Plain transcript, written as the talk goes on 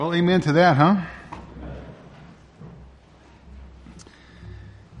Well, amen to that, huh?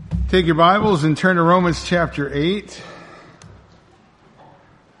 Take your Bibles and turn to Romans chapter 8. Just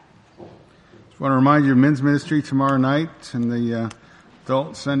want to remind you of men's ministry tomorrow night in the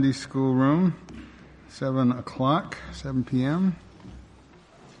adult Sunday school room, 7 p.m.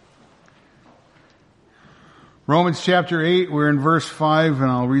 Romans chapter 8, we're in verse 5,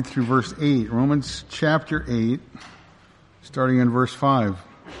 and I'll read through verse 8. Romans chapter 8, starting in verse 5.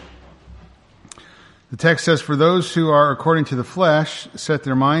 The text says, "For those who are according to the flesh set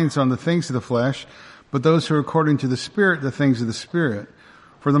their minds on the things of the flesh, but those who are according to the Spirit, the things of the Spirit.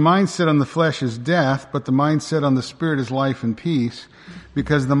 For the mind set on the flesh is death, but the mind set on the Spirit is life and peace.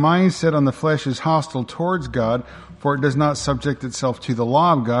 Because the mind set on the flesh is hostile towards God, for it does not subject itself to the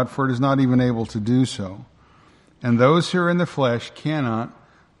law of God, for it is not even able to do so. And those who are in the flesh cannot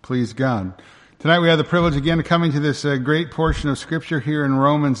please God." Tonight we have the privilege again of coming to this great portion of Scripture here in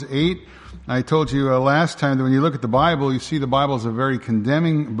Romans 8. I told you last time that when you look at the Bible, you see the Bible is a very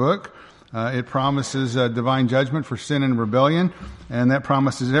condemning book. It promises divine judgment for sin and rebellion, and that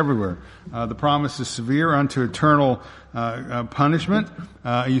promise is everywhere. The promise is severe unto eternal punishment.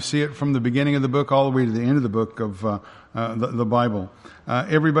 You see it from the beginning of the book all the way to the end of the book of the Bible.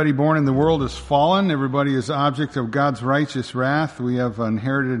 Everybody born in the world is fallen. Everybody is object of God's righteous wrath. We have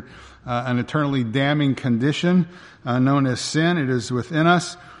inherited an eternally damning condition known as sin. It is within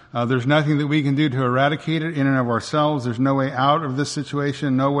us. There's nothing that we can do to eradicate it in and of ourselves. There's no way out of this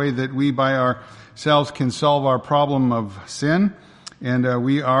situation, no way that we by ourselves can solve our problem of sin. And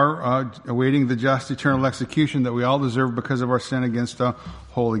we are awaiting the just eternal execution that we all deserve because of our sin against a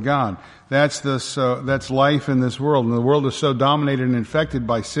holy God. That's life in this world. And the world is so dominated and infected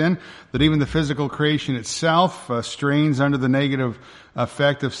by sin that even the physical creation itself strains under the negative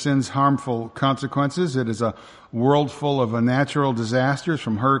effect of sin's harmful consequences. It is a world full of natural disasters,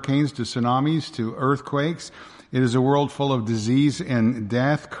 from hurricanes to tsunamis to earthquakes. It is a world full of disease and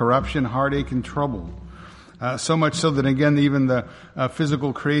death, corruption, heartache, and trouble. So much so that, again, even the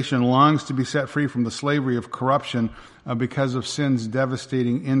physical creation longs to be set free from the slavery of corruption because of sin's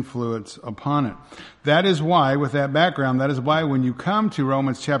devastating influence upon it. That is why, with that background, that is why when you come to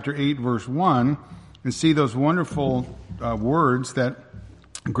Romans chapter 8, verse 1, and see those wonderful words, that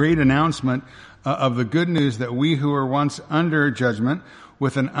great announcement of the good news that we who were once under judgment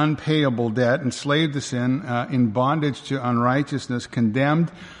with an unpayable debt, enslaved to sin, in bondage to unrighteousness,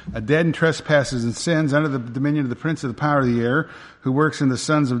 condemned, dead in trespasses and sins, under the dominion of the prince of the power of the air, who works in the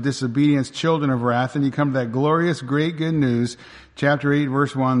sons of disobedience, children of wrath. And you come to that glorious, great good news, chapter 8,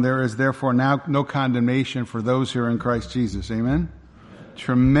 verse 1, "There is therefore now no condemnation for those who are in Christ Jesus." Amen?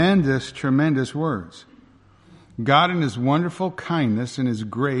 Tremendous, tremendous words. God in His wonderful kindness and His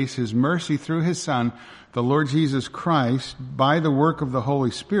grace, His mercy through His Son, the Lord Jesus Christ, by the work of the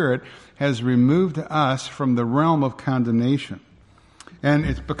Holy Spirit, has removed us from the realm of condemnation. And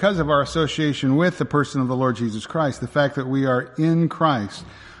it's because of our association with the person of the Lord Jesus Christ, the fact that we are in Christ.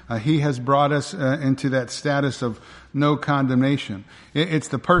 He has brought us into that status of no condemnation. It's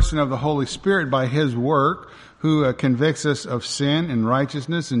the person of the Holy Spirit by His work who convicts us of sin and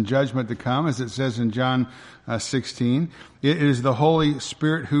righteousness and judgment to come, as it says in John 16. It is the Holy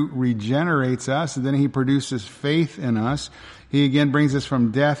Spirit who regenerates us, and then He produces faith in us. He again brings us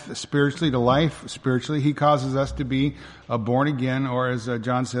from death spiritually to life spiritually. He causes us to be born again, or as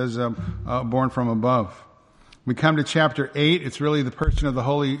John says, born from above. We come to chapter 8. It's really the person of the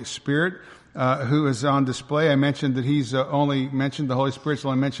Holy Spirit who is on display. I mentioned that the Holy Spirit's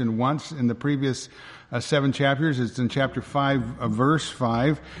only mentioned once in the previous 7 chapters. It's in chapter 5, verse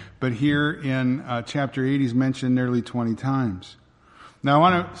 5. But here in chapter 8, He's mentioned nearly 20 times. Now, I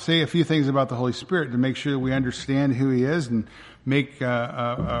want to say a few things about the Holy Spirit to make sure that we understand who He is and make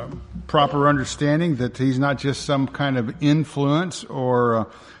a proper understanding that He's not just some kind of influence or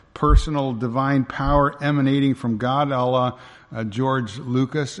personal divine power emanating from God, a la George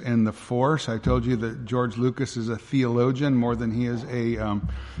Lucas and the Force. I told you that George Lucas is a theologian more than he is a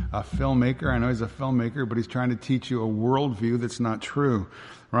filmmaker. I know he's a filmmaker, but he's trying to teach you a worldview that's not true,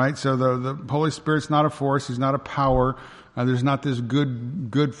 right? So the Holy Spirit's not a force. He's not a power. There's not this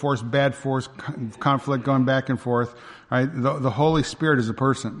good force, bad force conflict going back and forth, right? The Holy Spirit is a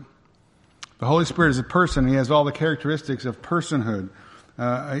person. The Holy Spirit is a person. He has all the characteristics of personhood.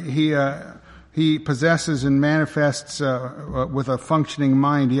 He possesses and manifests with a functioning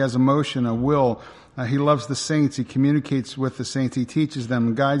mind. He has emotion, a will, He loves the saints. He communicates with the saints. He teaches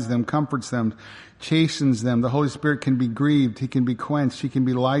them, guides them, comforts them, chastens them. The Holy Spirit can be grieved. He can be quenched. He can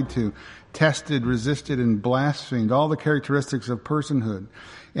be lied to, tested, resisted, and blasphemed. All the characteristics of personhood.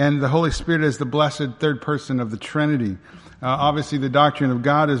 And the Holy Spirit is the blessed third person of the Trinity. Obviously, the doctrine of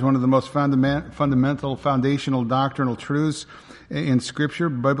God is one of the most fundamental, foundational doctrinal truths in Scripture.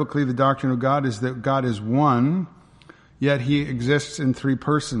 Biblically, the doctrine of God is that God is one, yet He exists in three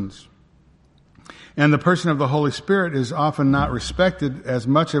persons. And the person of the Holy Spirit is often not respected as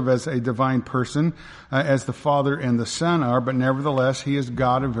much of as a divine person as the Father and the Son are, but nevertheless, He is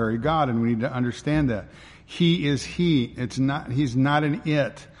God, a very God, and we need to understand that. He is He. He's not an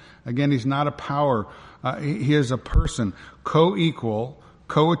it. Again, He's not a power. He is a person, co-equal,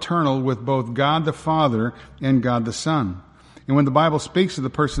 co-eternal with both God the Father and God the Son. And when the Bible speaks of the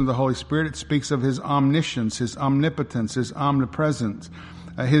person of the Holy Spirit, it speaks of His omniscience, His omnipotence, His omnipresence,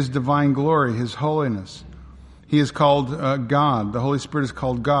 His divine glory, His holiness. He is called God. The Holy Spirit is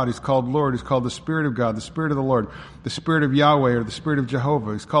called God. He's called Lord. He's called the Spirit of God, the Spirit of the Lord, the Spirit of Yahweh, or the Spirit of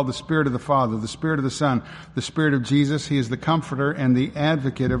Jehovah. He's called the Spirit of the Father, the Spirit of the Son, the Spirit of Jesus. He is the comforter and the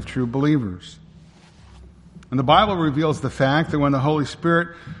advocate of true believers. And the Bible reveals the fact that when the Holy Spirit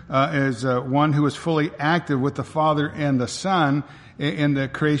is one who is fully active with the Father and the Son in the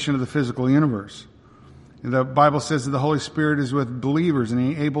creation of the physical universe. The Bible says that the Holy Spirit is with believers and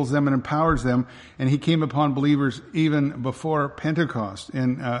He enables them and empowers them. And He came upon believers even before Pentecost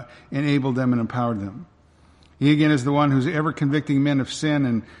and enabled them and empowered them. He again is the one who's ever convicting men of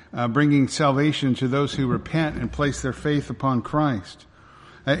sin and bringing salvation to those who repent and place their faith upon Christ.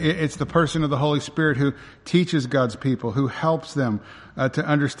 It's the person of the Holy Spirit who teaches God's people, who helps them to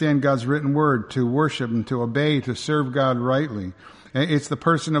understand God's written word, to worship and to obey, to serve God rightly. It's the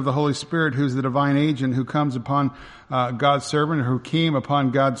person of the Holy Spirit who's the divine agent who comes upon God's servant, or who came upon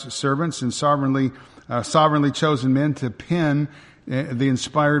God's servants and sovereignly chosen men to pen the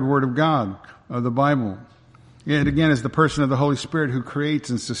inspired word of God, the Bible. It again is the person of the Holy Spirit who creates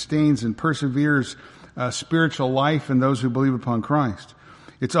and sustains and perseveres spiritual life in those who believe upon Christ.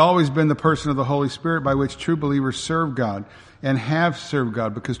 It's always been the person of the Holy Spirit by which true believers serve God and have served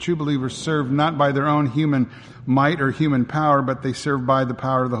God, because true believers serve not by their own human might or human power, but they serve by the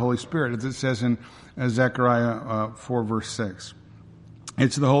power of the Holy Spirit, as it says in Zechariah 4 verse 6.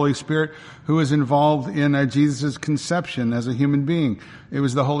 It's the Holy Spirit who is involved in Jesus' conception as a human being. It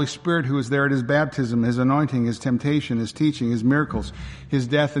was the Holy Spirit who was there at His baptism, His anointing, His temptation, His teaching, His miracles, His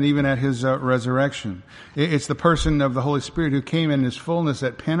death, and even at His resurrection. It's the person of the Holy Spirit who came in His fullness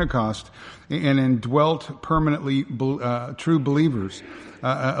at Pentecost and indwelt permanently true believers,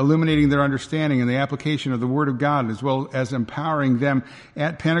 illuminating their understanding and the application of the Word of God, as well as empowering them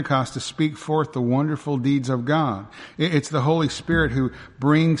at Pentecost to speak forth the wonderful deeds of God. It's the Holy Spirit who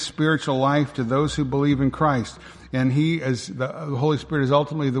brings spiritual life to those who believe in Christ. And the Holy Spirit is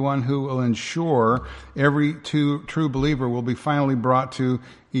ultimately the one who will ensure every true believer will be finally brought to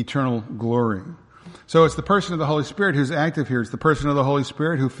eternal glory. So it's the person of the Holy Spirit who's active here. It's the person of the Holy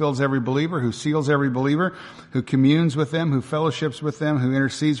Spirit who fills every believer, who seals every believer, who communes with them, who fellowships with them, who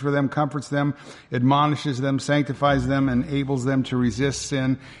intercedes for them, comforts them, admonishes them, sanctifies them, enables them to resist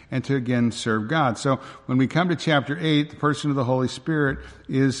sin and to again serve God. So when we come to chapter 8, the person of the Holy Spirit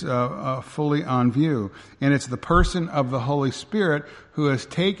is fully on view. And it's the person of the Holy Spirit who has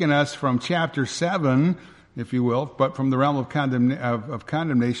taken us from chapter 7, if you will, but from the realm of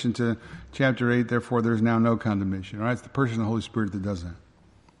condemnation to chapter 8, therefore there's now no condemnation. All right? It's the person of the Holy Spirit that does that.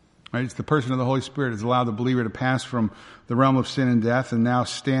 Right? It's the person of the Holy Spirit that's allowed the believer to pass from the realm of sin and death and now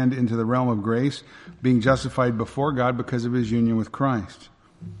stand into the realm of grace, being justified before God because of his union with Christ.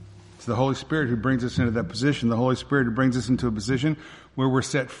 It's the Holy Spirit who brings us into that position. The Holy Spirit who brings us into a position where we're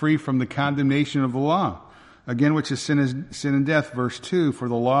set free from the condemnation of the law. Again, which is sin and death. Verse 2, for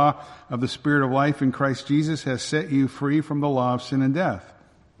the law of the Spirit of life in Christ Jesus has set you free from the law of sin and death.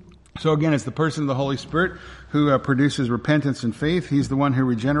 So again, it's the person of the Holy Spirit who produces repentance and faith. He's the one who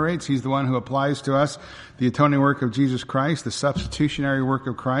regenerates. He's the one who applies to us the atoning work of Jesus Christ, the substitutionary work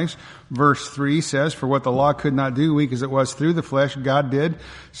of Christ. Verse 3 says, for what the law could not do, weak as it was through the flesh, God did,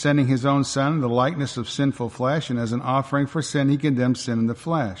 sending his own Son, the likeness of sinful flesh, and as an offering for sin, he condemned sin in the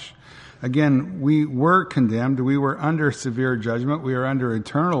flesh. Again, we were condemned. We were under severe judgment. We are under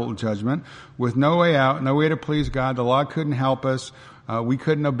eternal judgment with no way out, no way to please God. The law couldn't help us. We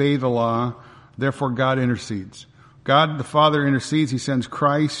couldn't obey the law. Therefore, God intercedes. God the Father intercedes. He sends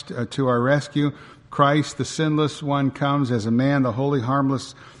Christ to our rescue. Christ, the sinless one, comes as a man. The holy,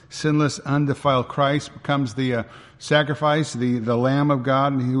 harmless, sinless, undefiled Christ becomes the sacrifice, the Lamb of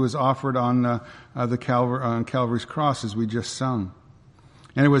God, and he was offered on Calvary's cross, as we just sung.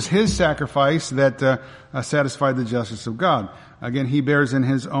 And it was his sacrifice that satisfied the justice of God. Again, he bears in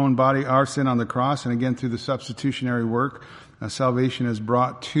his own body our sin on the cross, and again, through the substitutionary work, salvation is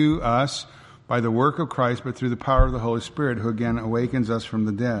brought to us by the work of Christ, but through the power of the Holy Spirit, who again awakens us from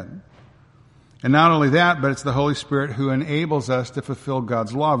the dead. And not only that, but it's the Holy Spirit who enables us to fulfill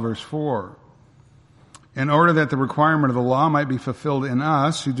God's law, verse 4. In order that the requirement of the law might be fulfilled in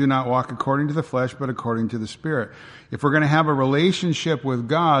us, who do not walk according to the flesh, but according to the Spirit. If we're going to have a relationship with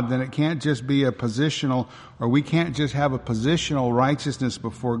God, then it can't just be a positional, or we can't just have a positional righteousness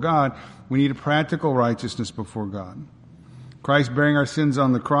before God. We need a practical righteousness before God. Christ bearing our sins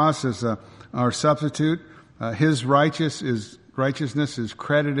on the cross as our substitute. His righteousness is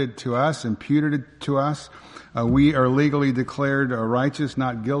credited to us, imputed to us. We are legally declared righteous,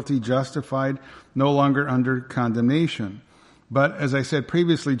 not guilty, justified, no longer under condemnation. But as I said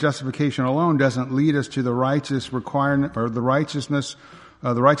previously, justification alone doesn't lead us to the righteous requirement, or the righteous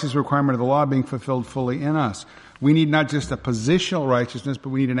requirement of the law being fulfilled fully in us. We need not just a positional righteousness, but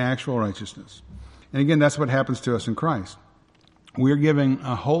we need an actual righteousness. And again, that's what happens to us in Christ. We're given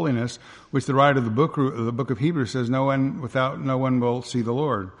a holiness, which the writer of the book of Hebrews says, no one will see the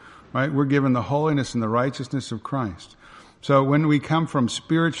Lord. Right? We're given the holiness and the righteousness of Christ. So when we come from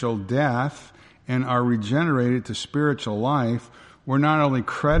spiritual death and are regenerated to spiritual life, we're not only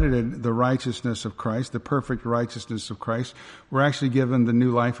credited the righteousness of Christ, the perfect righteousness of Christ, we're actually given the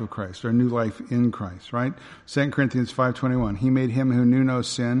new life of Christ, or new life in Christ, right? 2 Corinthians 5:21, he made him who knew no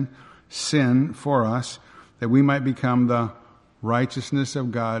sin for us, that we might become the righteousness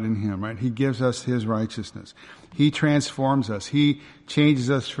of God in him, right? He gives us his righteousness. He transforms us. He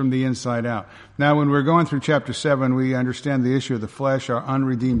changes us from the inside out. Now, when we're going through chapter 7, we understand the issue of the flesh, our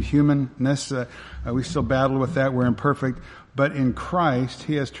unredeemed humanness. We still battle with that. We're imperfect. But in Christ,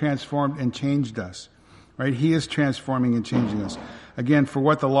 he has transformed and changed us, right? He is transforming and changing us. Again, for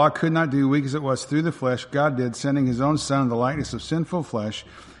what the law could not do, weak as it was through the flesh, God did, sending his own Son in the likeness of sinful flesh.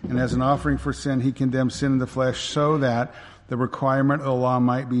 And as an offering for sin, he condemned sin in the flesh so that the requirement of the law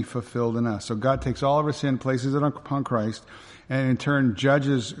might be fulfilled in us. So God takes all of our sin, places it upon Christ, and in turn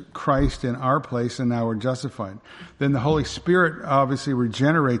judges Christ in our place, and now we're justified. Then the Holy Spirit obviously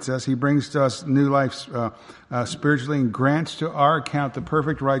regenerates us. He brings to us new life spiritually and grants to our account the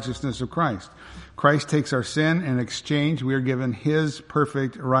perfect righteousness of Christ. Christ takes our sin, and in exchange we are given his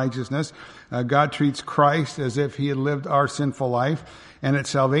perfect righteousness. God treats Christ as if he had lived our sinful life, and at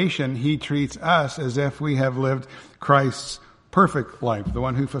salvation he treats us as if we have lived Christ's perfect life, the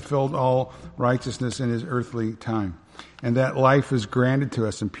one who fulfilled all righteousness in his earthly time. And that life is granted to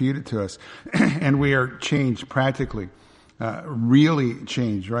us, imputed to us, and we are changed practically, really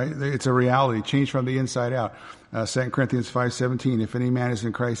changed, right? It's a reality, changed from the inside out. 2 Corinthians 5:17, if any man is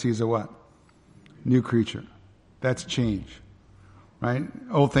in Christ, he's a what? New creature. That's change, right?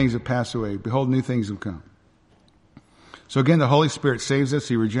 Old things have passed away. Behold, new things have come. So again, the Holy Spirit saves us.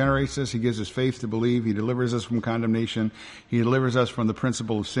 He regenerates us. He gives us faith to believe. He delivers us from condemnation. He delivers us from the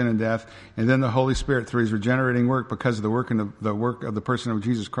principle of sin and death. And then the Holy Spirit, through his regenerating work, because of the work of the person of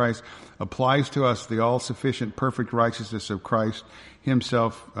Jesus Christ, applies to us the all-sufficient, perfect righteousness of Christ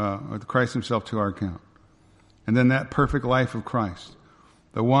himself, Christ himself to our account. And then that perfect life of Christ,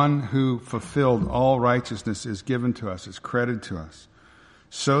 the one who fulfilled all righteousness, is given to us, is credited to us,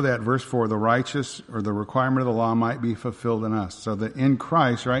 so that, verse 4, the righteous, or the requirement of the law, might be fulfilled in us. So that in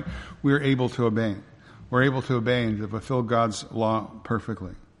Christ, right, we are able to obey. We're able to obey and to fulfill God's law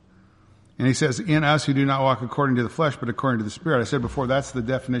perfectly. And he says, in us who do not walk according to the flesh, but according to the Spirit. I said before, that's the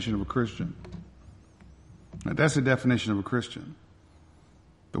definition of a Christian. That's the definition of a Christian.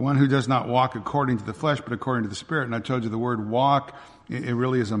 The one who does not walk according to the flesh, but according to the Spirit. And I told you the word walk, it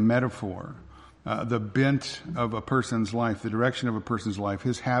really is a metaphor. The bent of a person's life, the direction of a person's life,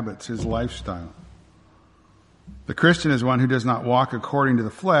 his habits, his lifestyle. The Christian is one who does not walk according to the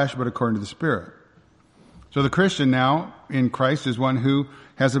flesh, but according to the Spirit. So the Christian now in Christ is one who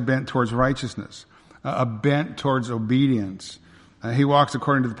has a bent towards righteousness, a bent towards obedience. He walks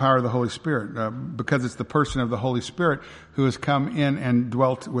according to the power of the Holy Spirit, because it's the person of the Holy Spirit who has come in and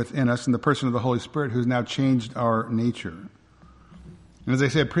dwelt within us, and the person of the Holy Spirit who has now changed our nature. And as I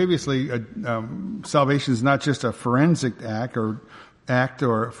said previously, salvation is not just a forensic act or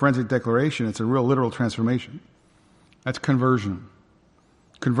a forensic declaration. It's a real literal transformation. That's conversion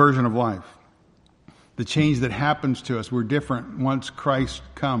of life. The change that happens to us, we're different once Christ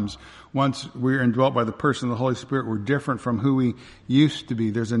comes. Once we're indwelt by the person of the Holy Spirit, we're different from who we used to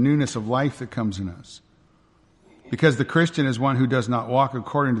be. There's a newness of life that comes in us. Because the Christian is one who does not walk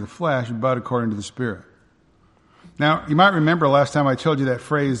according to the flesh, but according to the Spirit. Now, you might remember last time I told you that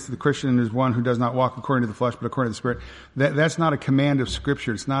phrase, the Christian is one who does not walk according to the flesh, but according to the Spirit. That's not a command of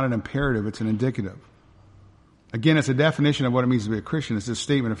Scripture. It's not an imperative. It's an indicative. Again, it's a definition of what it means to be a Christian. It's a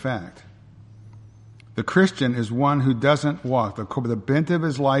statement of fact. The Christian is one who doesn't walk. The bent of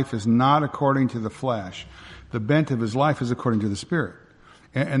his life is not according to the flesh. The bent of his life is according to the Spirit.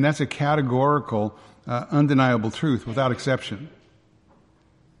 And that's a categorical, undeniable truth without exception.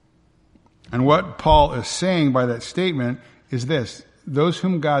 And what Paul is saying by that statement is this: those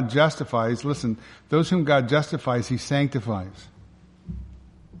whom God justifies, listen, those whom God justifies, he sanctifies.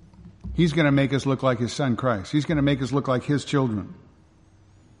 He's going to make us look like his son Christ. He's going to make us look like his children.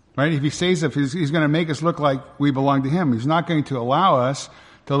 Right? If he saves us, he's going to make us look like we belong to him. He's not going to allow us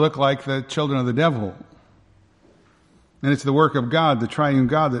to look like the children of the devil. And it's the work of God, the triune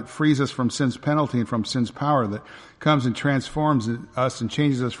God, that frees us from sin's penalty and from sin's power, that comes and transforms us and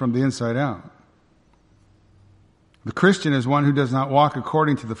changes us from the inside out. The Christian is one who does not walk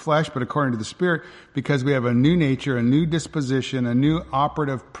according to the flesh, but according to the Spirit, because we have a new nature, a new disposition, a new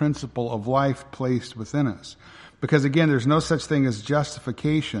operative principle of life placed within us. Because again, there's no such thing as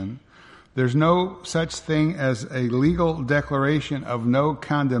justification. There's no such thing as a legal declaration of no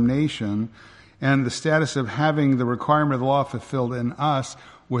condemnation and the status of having the requirement of the law fulfilled in us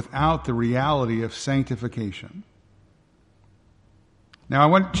without the reality of sanctification. Now, I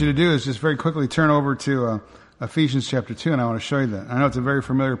want you to do is just very quickly turn over to Ephesians chapter 2, and I want to show you that. I know it's a very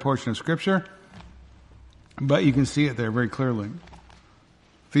familiar portion of Scripture, but you can see it there very clearly.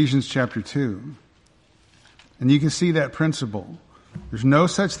 Ephesians chapter 2. And you can see that principle. There's no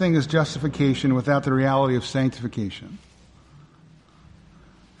such thing as justification without the reality of sanctification.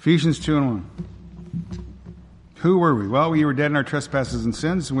 Ephesians 2 and 1. Who were we? Well, we were dead in our trespasses and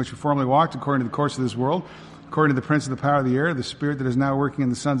sins, in which we formerly walked according to the course of this world, according to the prince of the power of the air, the spirit that is now working in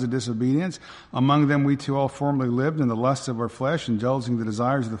the sons of disobedience. Among them we too all formerly lived in the lusts of our flesh, indulging the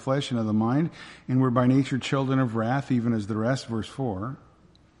desires of the flesh and of the mind, and were by nature children of wrath, even as the rest. Verse 4.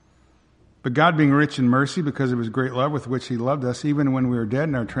 But God, being rich in mercy, because of his great love with which he loved us, even when we were dead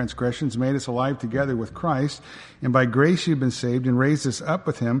in our transgressions, made us alive together with Christ. And by grace you've been saved, and raised us up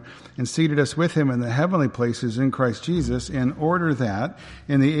with him, and seated us with him in the heavenly places in Christ Jesus, in order that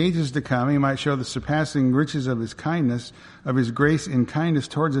in the ages to come he might show the surpassing riches of his kindness, of his grace and kindness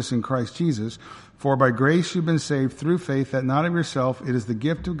towards us in Christ Jesus. For by grace you've been saved through faith, that not of yourself, it is the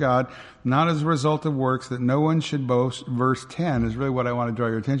gift of God, not as a result of works, that no one should boast. Verse 10 is really what I want to draw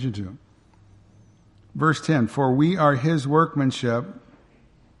your attention to. Verse 10, for we are his workmanship,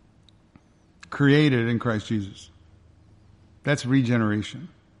 created in Christ Jesus. That's regeneration.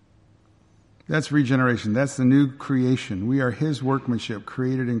 That's regeneration. That's the new creation. We are his workmanship,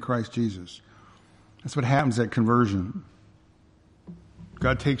 created in Christ Jesus. That's what happens at conversion.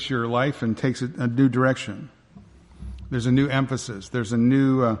 God takes your life and takes it a new direction. There's a new emphasis. There's a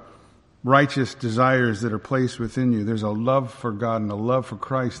new righteous desires that are placed within you. There's a love for God and a love for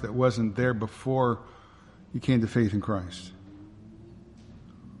Christ that wasn't there before you came to faith in Christ.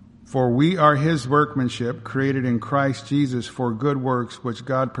 For we are his workmanship, created in Christ Jesus for good works, which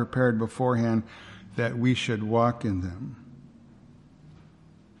God prepared beforehand that we should walk in them.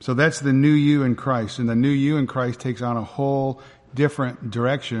 So that's the new you in Christ. And the new you in Christ takes on a whole different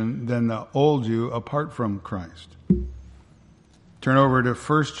direction than the old you apart from Christ. Turn over to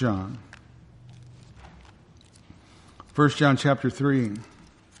 1 John. 1 John chapter 3.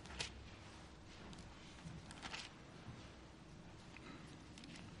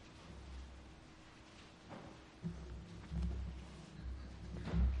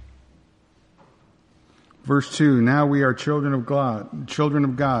 Verse 2, now we are children of God,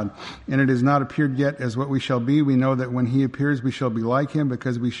 and it has not appeared yet as what we shall be. We know that when he appears, we shall be like him,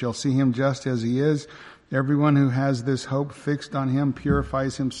 because we shall see him just as he is. Everyone who has this hope fixed on him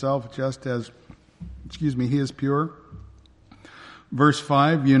purifies himself just as, he is pure. Verse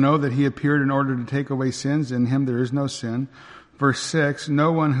 5, you know that he appeared in order to take away sins. In him there is no sin. Verse 6,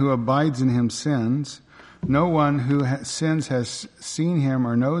 no one who abides in him sins. No one who sins has seen him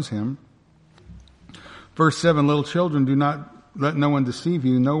or knows him. Verse 7, little children, do not let no one deceive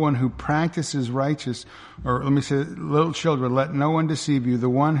you. No one who practices righteous, or let me say, little children, let no one deceive you. The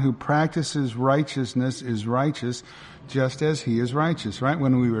one who practices righteousness is righteous, just as he is righteous, right?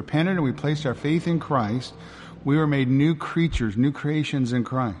 When we repented and we placed our faith in Christ, we were made new creatures, new creations in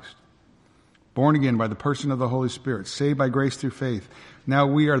Christ. Born again by the person of the Holy Spirit, saved by grace through faith. Now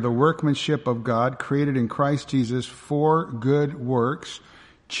we are the workmanship of God, created in Christ Jesus for good works,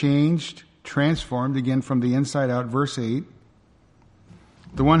 changed, transformed again from the inside out. Verse 8,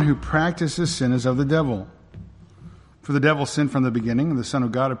 the one who practices sin is of the devil. For the devil sinned from the beginning, and the Son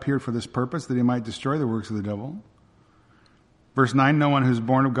of God appeared for this purpose, that he might destroy the works of the devil. Verse 9, no one who's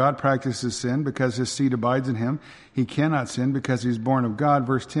born of God practices sin because his seed abides in him. He cannot sin because he's born of God.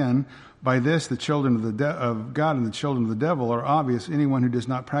 Verse 10, by this the children of God and the children of the devil are obvious. Anyone who does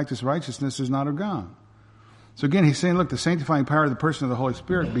not practice righteousness is not of God. So again, he's saying, look, the sanctifying power of the person of the Holy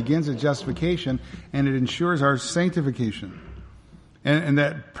Spirit begins at justification, and it ensures our sanctification. And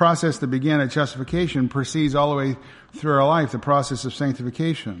that process that began at justification proceeds all the way through our life, the process of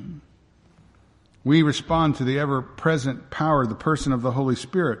sanctification. We respond to the ever-present power, the person of the Holy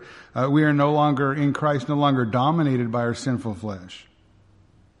Spirit. We are no longer in Christ, no longer dominated by our sinful flesh.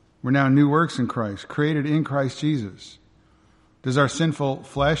 We're now new works in Christ, created in Christ Jesus. Does our sinful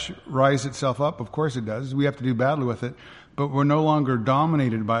flesh rise itself up? Of course it does. We have to do battle with it. But we're no longer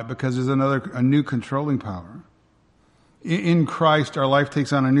dominated by it because there's a new controlling power. In Christ, our life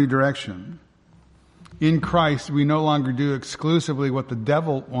takes on a new direction. In Christ, we no longer do exclusively what the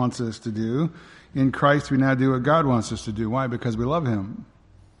devil wants us to do. In Christ, we now do what God wants us to do. Why? Because we love him.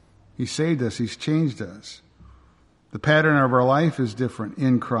 He saved us. He's changed us. The pattern of our life is different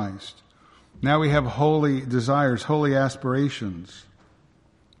in Christ. Now we have holy desires, holy aspirations.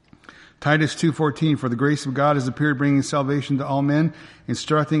 Titus 2:14, for the grace of God has appeared, bringing salvation to all men,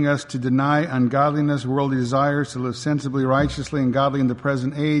 instructing us to deny ungodliness, worldly desires, to live sensibly, righteously, and godly in the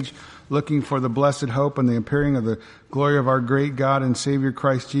present age, looking for the blessed hope and the appearing of the glory of our great God and Savior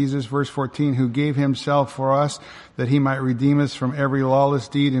Christ Jesus. Verse 14, who gave himself for us, that he might redeem us from every lawless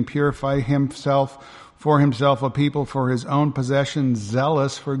deed and purify for himself a people for his own possession,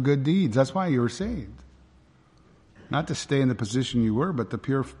 zealous for good deeds. That's why you were saved. Not to stay in the position you were, but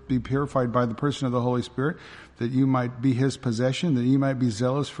to be purified by the person of the Holy Spirit, that you might be his possession, that you might be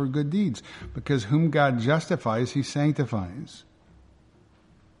zealous for good deeds. Because whom God justifies, he sanctifies.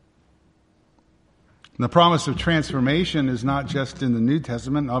 And the promise of transformation is not just in the New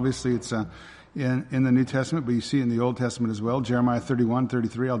Testament. Obviously, it's in the New Testament, but you see it in the Old Testament as well. Jeremiah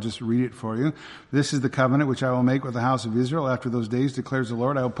 31:33, I'll just read it for you. This is the covenant which I will make with the house of Israel after those days, declares the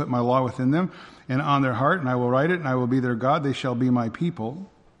Lord. I will put my law within them and on their heart, and I will write it, and I will be their God. They shall be my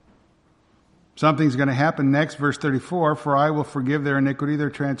people. Something's going to happen next, verse 34, for I will forgive their iniquity, their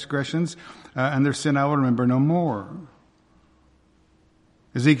transgressions, and their sin I will remember no more.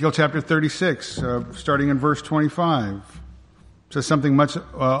 Ezekiel chapter 36, starting in verse 25. Says something much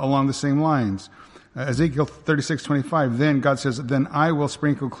along the same lines. Ezekiel 36:25. Then God says, then I will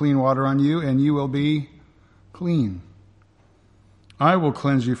sprinkle clean water on you, and you will be clean. I will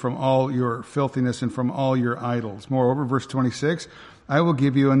cleanse you from all your filthiness and from all your idols. Moreover, verse 26, I will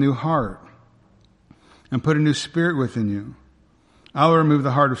give you a new heart and put a new spirit within you. I will remove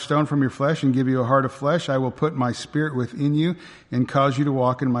the heart of stone from your flesh and give you a heart of flesh. I will put my spirit within you and cause you to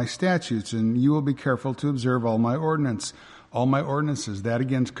walk in my statutes, and you will be careful to observe all my ordinances. That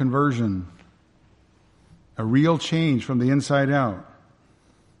again is conversion. A real change from the inside out.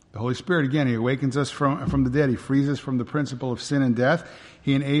 The Holy Spirit, again, he awakens us from the dead. He frees us from the principle of sin and death.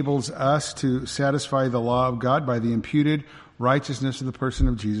 He enables us to satisfy the law of God by the imputed righteousness of the person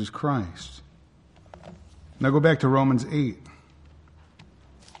of Jesus Christ. Now go back to Romans 8.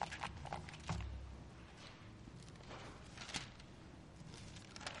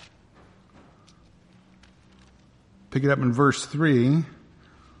 Pick it up in verse 3.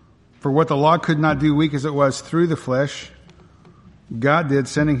 For what the law could not do, weak as it was through the flesh, God did,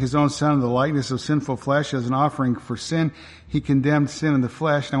 sending his own Son in the likeness of sinful flesh as an offering for sin. He condemned sin in the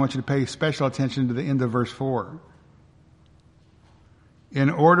flesh. And I want you to pay special attention to the end of verse 4. In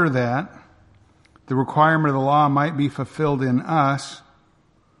order that the requirement of the law might be fulfilled in us,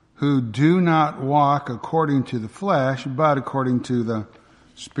 who do not walk according to the flesh, but according to the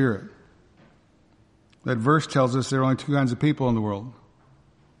Spirit. That verse tells us there are only two kinds of people in the world.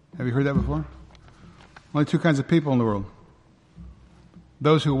 Have you heard that before? Only two kinds of people in the world.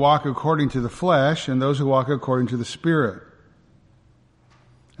 Those who walk according to the flesh and those who walk according to the Spirit.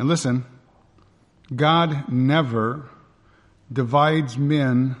 And listen, God never divides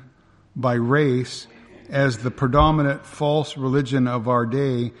men by race as the predominant false religion of our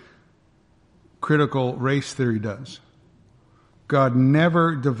day, critical race theory, does. God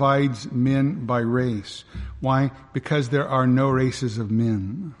never divides men by race. Why? Because there are no races of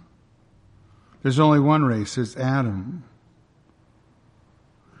men. There's only one race. It's Adam.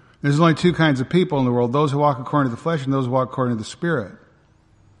 There's only two kinds of people in the world. Those who walk according to the flesh and those who walk according to the Spirit.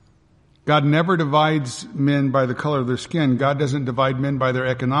 God never divides men by the color of their skin. God doesn't divide men by their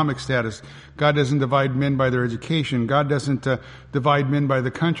economic status. God doesn't divide men by their education. God doesn't divide men by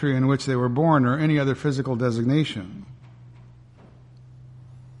the country in which they were born or any other physical designation.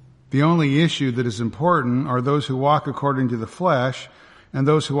 The only issue that is important are those who walk according to the flesh and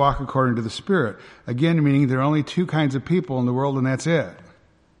those who walk according to the Spirit. Again, meaning there are only two kinds of people in the world, and that's it.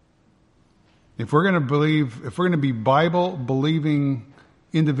 If we're going to be Bible-believing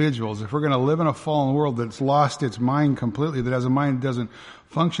individuals, if we're going to live in a fallen world that's lost its mind completely, that has a mind that doesn't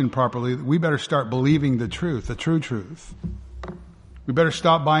function properly, we better start believing the truth, the true truth. We better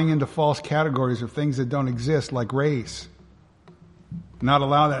stop buying into false categories of things that don't exist, like race. Not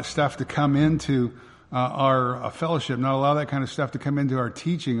allow that stuff to come into our fellowship, not allow that kind of stuff to come into our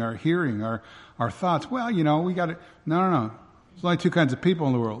teaching, our hearing, our thoughts. Well, we got to... No. There's only two kinds of people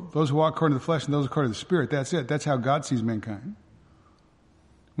in the world. Those who walk according to the flesh and those according to the Spirit. That's it. That's how God sees mankind.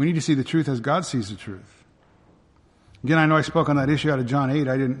 We need to see the truth as God sees the truth. Again, I know I spoke on that issue out of John 8.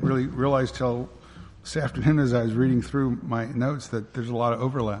 I didn't really realize till this afternoon as I was reading through my notes that there's a lot of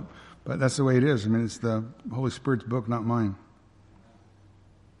overlap. But that's the way it is. I mean, it's the Holy Spirit's book, not mine.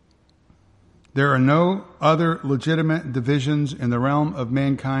 There are no other legitimate divisions in the realm of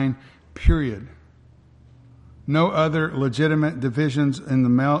mankind, period. No other legitimate divisions in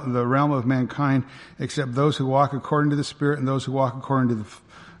the realm of mankind except those who walk according to the Spirit and those who walk according to the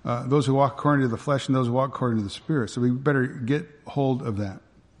flesh and those who walk according to the Spirit. So we better get hold of that.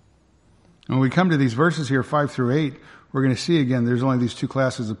 And when we come to these verses here, 5 through 8, we're going to see again there's only these two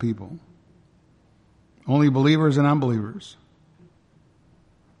classes of people. Only believers and unbelievers.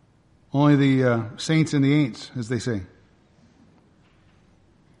 Only the saints and the ain'ts, as they say.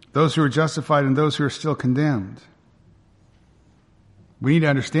 Those who are justified and those who are still condemned. We need to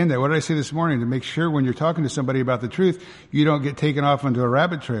understand that. What did I say this morning? To make sure when you're talking to somebody about the truth, you don't get taken off into a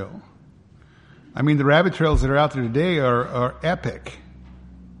rabbit trail. I mean, the rabbit trails that are out there today are epic.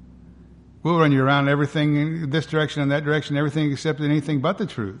 We'll run you around everything in this direction and that direction, everything except anything but the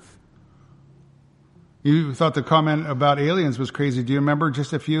truth. You thought the comment about aliens was crazy. Do you remember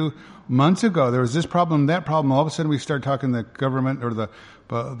just a few months ago, there was this problem, that problem. All of a sudden we start talking, the government or the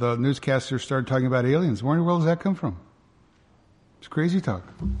newscasters started talking about aliens. Where in the world does that come from? It's crazy talk.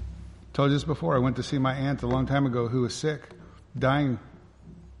 I told you this before. I went to see my aunt a long time ago who was sick, dying,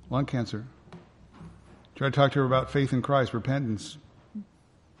 lung cancer. Tried to talk to her about faith in Christ, repentance.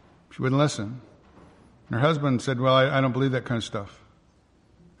 She wouldn't listen. And her husband said, well, I don't believe that kind of stuff.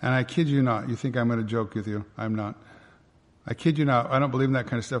 And I kid you not. You think I'm going to joke with you. I'm not. I kid you not. I don't believe in that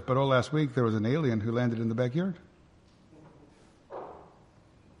kind of stuff. But last week there was an alien who landed in the backyard.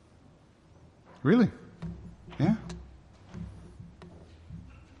 Really? Yeah.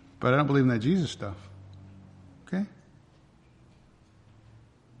 But I don't believe in that Jesus stuff. Okay?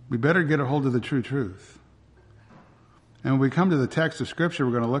 We better get a hold of the true truth. And when we come to the text of Scripture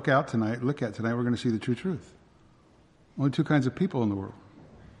we're going to look at tonight, we're going to see the true truth. Only two kinds of people in the world.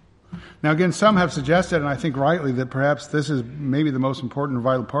 Now again, some have suggested, and I think rightly, that perhaps this is maybe the most important and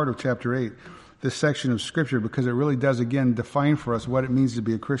vital part of chapter 8, this section of Scripture, because it really does again define for us what it means to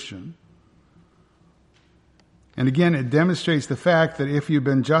be a Christian. And again, it demonstrates the fact that if you've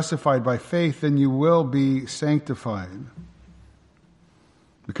been justified by faith, then you will be sanctified.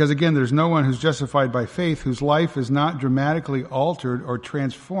 Because again, there's no one who's justified by faith whose life is not dramatically altered or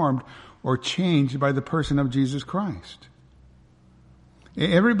transformed or changed by the person of Jesus Christ.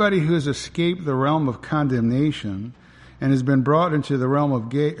 Everybody who has escaped the realm of condemnation and has been brought into the realm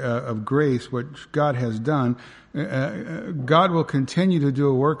of grace, which God has done, God will continue to do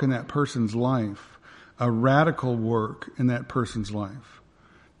a work in that person's life, a radical work in that person's life.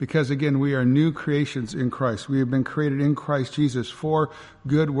 Because again, we are new creations in Christ. We have been created in Christ Jesus for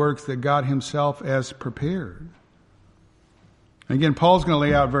good works that God himself has prepared. And again, Paul's going to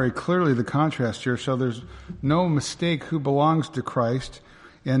lay out very clearly the contrast here, so there's no mistake who belongs to Christ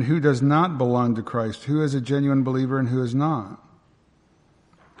and who does not belong to Christ, who is a genuine believer and who is not.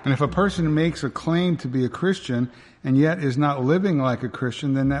 And if a person makes a claim to be a Christian and yet is not living like a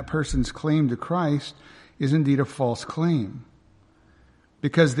Christian, then that person's claim to Christ is indeed a false claim.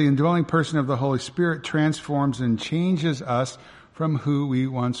 Because the indwelling person of the Holy Spirit transforms and changes us from who we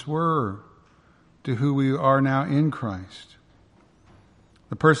once were to who we are now in Christ.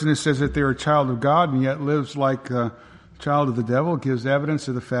 The person who says that they're a child of God and yet lives like a child of the devil gives evidence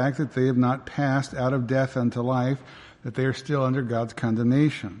of the fact that they have not passed out of death unto life, that they are still under God's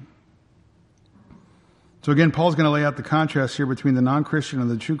condemnation. So again, Paul's going to lay out the contrast here between the non-Christian and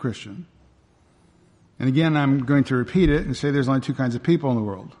the true Christian. And again, I'm going to repeat it and say there's only two kinds of people in the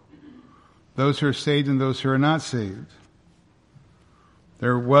world. Those who are saved and those who are not saved.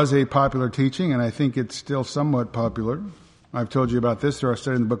 There was a popular teaching, and I think it's still somewhat popular. I've told you about this through our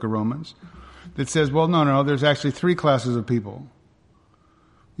study in the book of Romans. That says, well, no, there's actually three classes of people.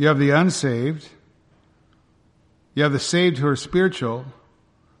 You have the unsaved. You have the saved who are spiritual.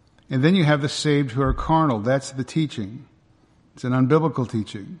 And then you have the saved who are carnal. That's the teaching. It's an unbiblical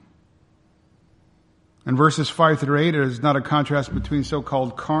teaching. And verses 5 through 8 is not a contrast between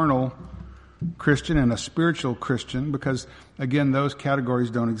so-called carnal Christian and a spiritual Christian, because, again, those categories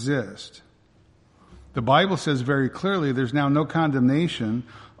don't exist. The Bible says very clearly there's now no condemnation,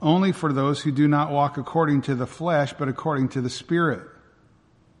 only for those who do not walk according to the flesh, but according to the Spirit.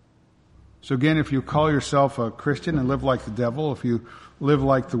 So again, if you call yourself a Christian and live like the devil, if you live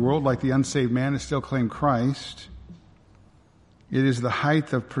like the world, like the unsaved man, and still claim Christ, it is the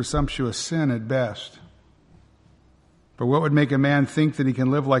height of presumptuous sin at best. For what would make a man think that he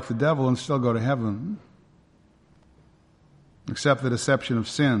can live like the devil and still go to heaven? Except the deception of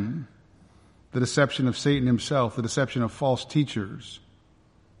sin, the deception of Satan himself, the deception of false teachers.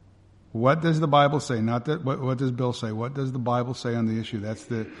 What does the Bible say? Not that. What does Bill say? What does the Bible say on the issue?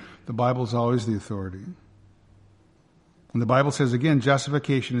 The Bible is always the authority. And the Bible says again,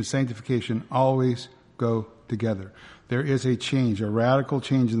 justification and sanctification always go together. There is a change, a radical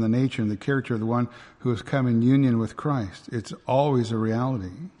change in the nature and the character of the one who has come in union with Christ. It's always a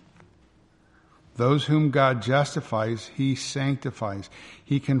reality. Those whom God justifies, He sanctifies.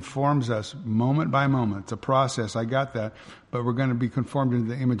 He conforms us moment by moment. It's a process. I got that. But we're going to be conformed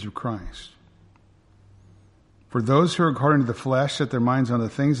into the image of Christ. For those who are according to the flesh set their minds on the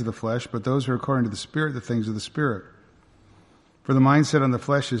things of the flesh, but those who are according to the Spirit, the things of the Spirit. For the mindset on the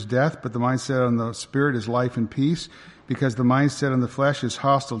flesh is death, but the mindset on the Spirit is life and peace, because the mindset on the flesh is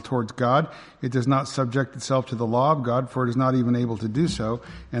hostile towards God. It does not subject itself to the law of God, for it is not even able to do so,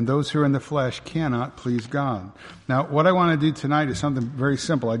 and those who are in the flesh cannot please God. Now, what I want to do tonight is something very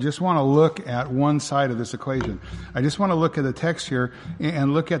simple. I just want to look at one side of this equation. I just want to look at the text here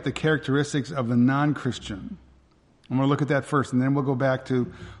and look at the characteristics of the non-Christian. I'm going to look at that first, and then we'll go back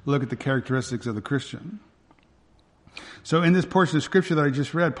to look at the characteristics of the Christian. So in this portion of Scripture that I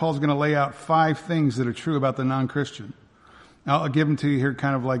just read, Paul's going to lay out 5 things that are true about the non-Christian. I'll give them to you here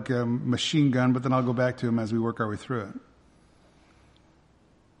kind of like a machine gun, but then I'll go back to them as we work our way through it.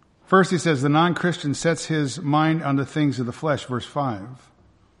 First, he says, the non-Christian sets his mind on the things of the flesh, verse 5.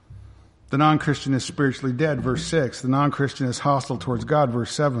 The non-Christian is spiritually dead, verse 6. The non-Christian is hostile towards God,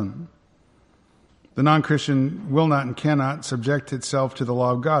 verse 7. The non-Christian will not and cannot subject itself to the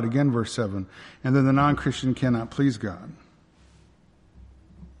law of God, again, verse 7. And then the non-Christian cannot please God.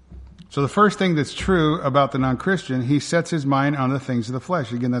 So the first thing that's true about the non-Christian, he sets his mind on the things of the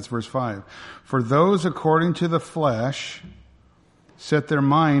flesh. Again, that's verse 5. For those according to the flesh set their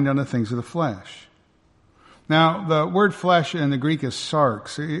mind on the things of the flesh. Now, the word flesh in the Greek is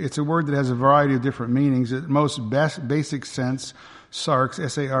sarx. It's a word that has a variety of different meanings. In most basic sense, sarx,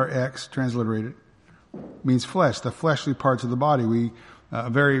 S-A-R-X, transliterated, means flesh, the fleshly parts of the body. A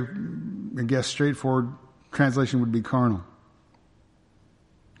very, I guess, straightforward translation would be carnal.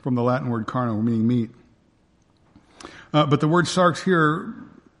 From the Latin word carnal, meaning meat. But the word sarx here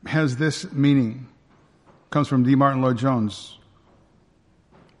has this meaning. It comes from D. Martin Lloyd-Jones.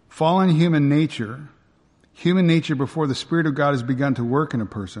 Fallen human nature before the Spirit of God has begun to work in a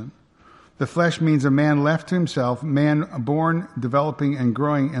person. The flesh means a man left to himself, man born, developing, and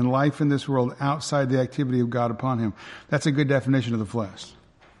growing in life in this world outside the activity of God upon him. That's a good definition of the flesh.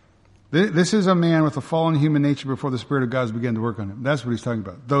 This is a man with a fallen human nature before the Spirit of God has begun to work on him. That's what he's talking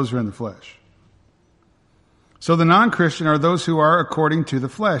about. Those who are in the flesh. So the non-Christian are those who are according to the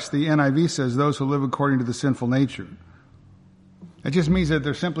flesh. The NIV says those who live according to the sinful nature. It just means that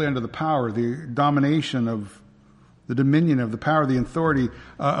they're simply under the power, the domination of the dominion of the power, the authority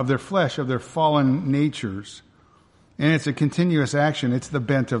of their flesh, of their fallen natures. And it's a continuous action. It's the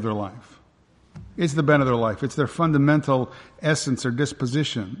bent of their life. It's the bent of their life. It's their fundamental essence or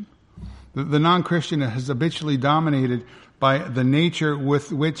disposition. The non-Christian is habitually dominated by the nature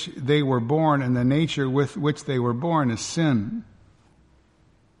with which they were born, and the nature with which they were born is sin.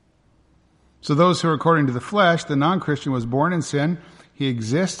 So those who are according to the flesh, the non-Christian was born in sin, he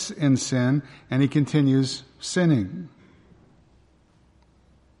exists in sin, and he continues sinning.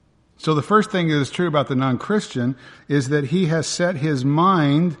 So the first thing that is true about the non-Christian is that he has set his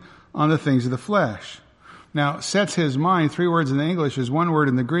mind on the things of the flesh. Now, sets his mind, 3 words in the English, is 1 word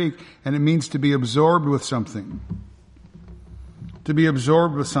in the Greek, and it means to be absorbed with something. To be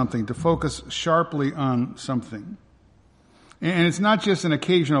absorbed with something, to focus sharply on something. And it's not just an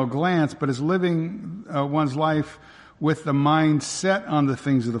occasional glance, but it's living one's life with the mind set on the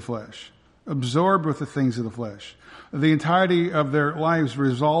things of the flesh, absorbed with the things of the flesh. The entirety of their lives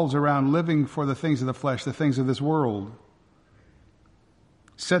revolves around living for the things of the flesh, the things of this world.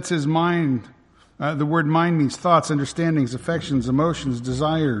 Sets his mind. The word mind means thoughts, understandings, affections, emotions,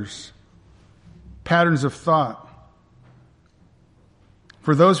 desires, patterns of thought.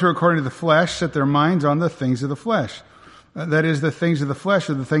 For those who are according to the flesh set their minds on the things of the flesh. That is, the things of the flesh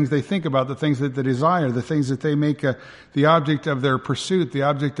are the things they think about, the things that they desire, the things that they make the object of their pursuit, the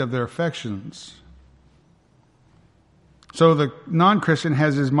object of their affections. So the non-Christian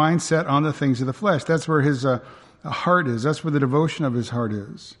has his mind set on the things of the flesh. That's where his heart is. That's where the devotion of his heart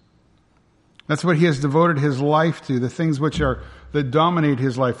is. That's what he has devoted his life to, the things that dominate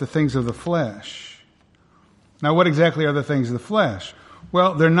his life, the things of the flesh. Now, what exactly are the things of the flesh?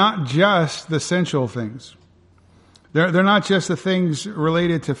 Well, they're not just the sensual things. They're not just the things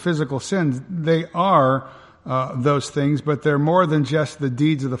related to physical sins. They are those things, but they're more than just the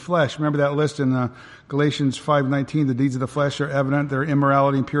deeds of the flesh. Remember that list in Galatians 5:19. The deeds of the flesh are evident. They're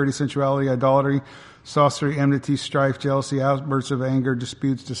immorality, impurity, sensuality, idolatry, sorcery, enmity, strife, jealousy, outbursts of anger,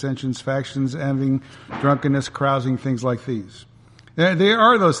 disputes, dissensions, factions, envying, drunkenness, carousing, things like these. They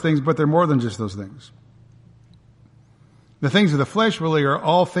are those things, but they're more than just those things. The things of the flesh really are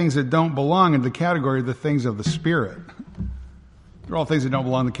all things that don't belong in the category of the things of the Spirit. They're all things that don't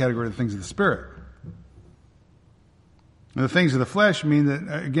belong in the category of the things of the Spirit. And the things of the flesh mean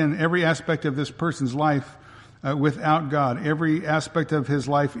that, again, every aspect of this person's life without God, every aspect of his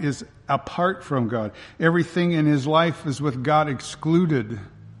life is apart from God. Everything in his life is with God excluded.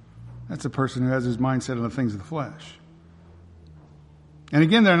 That's a person who has his mind set on the things of the flesh. And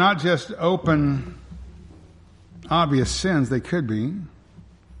again, they're not just open, obvious sins. They could be,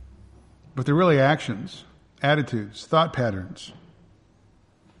 but they're really actions, attitudes, thought patterns.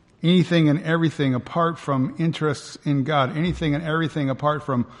 Anything and everything apart from interests in God. Anything and everything apart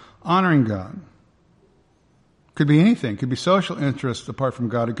from honoring God. Could be anything. Could be social interests apart from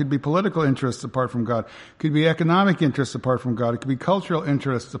God. It could be political interests apart from God. It could be economic interests apart from God. It could be cultural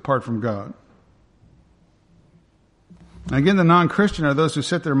interests apart from God. And again, the non-Christian are those who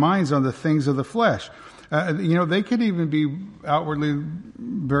set their minds on the things of the flesh. They could even be outwardly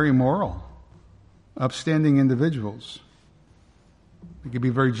very moral, upstanding individuals. They could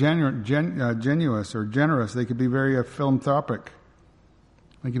be very genuous or generous. They could be very philanthropic.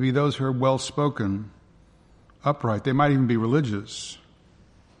 They could be those who are well-spoken, upright. They might even be religious.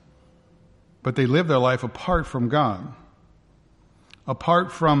 But they live their life apart from God,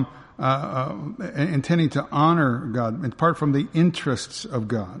 apart from intending to honor God, apart from the interests of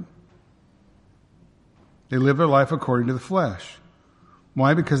God. They live their life according to the flesh.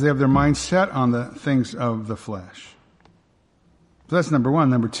 Why? Because they have their mind set on the things of the flesh. So that's number one.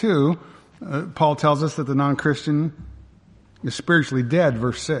 Number two, Paul tells us that the non-Christian is spiritually dead,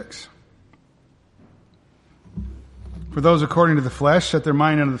 verse 6. For those according to the flesh set their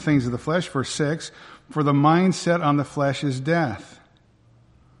mind on the things of the flesh, verse 6. For the mind set on the flesh is death.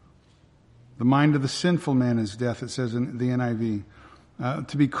 The mind of the sinful man is death, it says in the NIV.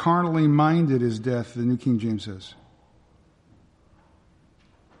 To be carnally minded is death, the New King James says.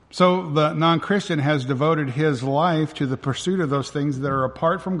 So the non-Christian has devoted his life to the pursuit of those things that are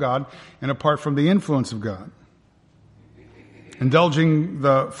apart from God and apart from the influence of God. Indulging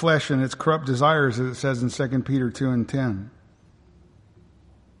the flesh and its corrupt desires, as it says in 2 Peter 2:10.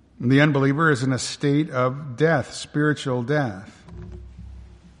 The unbeliever is in a state of death, spiritual death.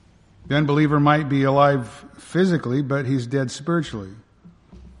 The unbeliever might be alive physically, but he's dead spiritually.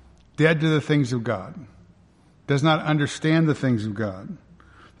 Dead to the things of God. Does not understand the things of God.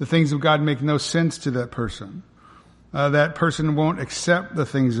 The things of God make no sense to that person. That person won't accept the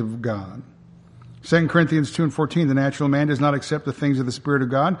things of God. 2 Corinthians 2:14, the natural man does not accept the things of the Spirit of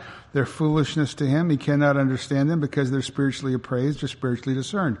God. They're foolishness to him. He cannot understand them because they're spiritually appraised or spiritually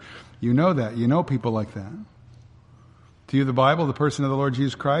discerned. You know that. You know people like that. To you, the Bible, the person of the Lord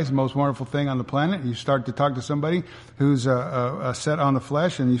Jesus Christ, the most wonderful thing on the planet. You start to talk to somebody who's set on the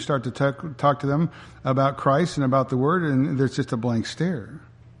flesh, and you start to talk to them about Christ and about the Word, and there's just a blank stare.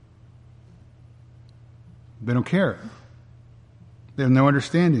 They don't care. They have no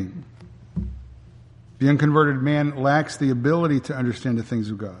understanding. The unconverted man lacks the ability to understand the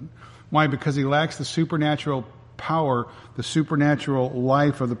things of God. Why? Because he lacks the supernatural power, the supernatural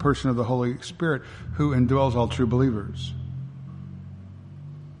life of the person of the Holy Spirit who indwells all true believers.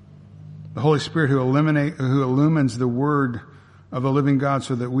 The Holy Spirit who illumines the Word of the living God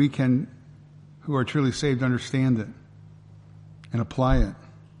so that we can, who are truly saved, understand it and apply it.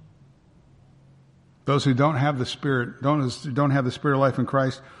 Those who don't have the Spirit, don't have the Spirit of life in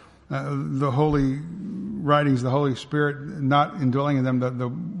Christ, the holy writings, the Holy Spirit not indwelling in them, the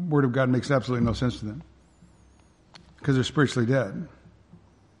Word of God makes absolutely no sense to them because they're spiritually dead.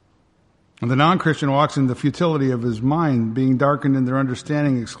 And the non-Christian walks in the futility of his mind, being darkened in their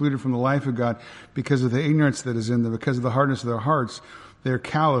understanding, excluded from the life of God because of the ignorance that is in them, because of the hardness of their hearts. They're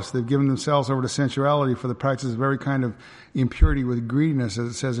callous. They've given themselves over to sensuality for the practice of every kind of impurity with greediness, as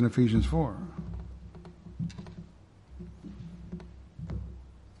it says in Ephesians 4.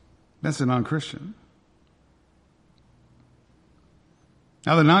 That's a non-Christian.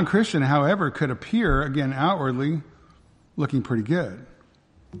 Now, the non-Christian, however, could appear, again, outwardly looking pretty good.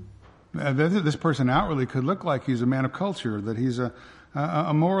 This person outwardly could look like he's a man of culture, that he's a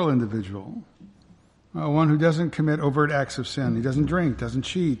moral individual, one who doesn't commit overt acts of sin. He doesn't drink, doesn't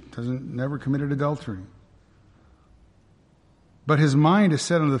cheat, never committed adultery. But his mind is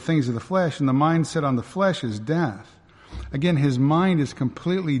set on the things of the flesh, and the mind set on the flesh is death. Again, his mind is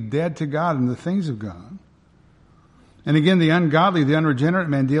completely dead to God and the things of God. And again, the ungodly, the unregenerate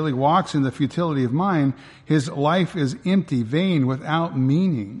man daily walks in the futility of mind. His life is empty, vain, without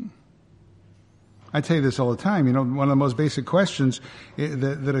meaning. I tell you this all the time. You know, one of the most basic questions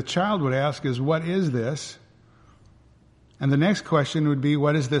that a child would ask is, what is this? And the next question would be,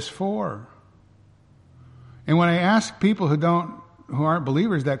 what is this for? And when I ask people who aren't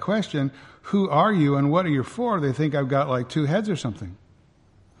believers that question, who are you and what are you for? They think I've got like two heads or something.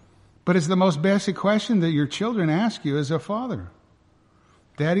 But it's the most basic question that your children ask you as a father.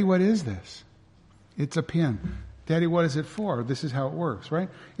 Daddy, what is this? It's a pen. Daddy, what is it for? This is how it works, right?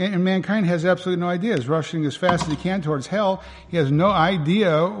 And mankind has absolutely no idea. He's rushing as fast as he can towards hell. He has no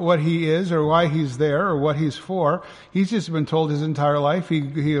idea what he is or why he's there or what he's for. He's just been told his entire life. He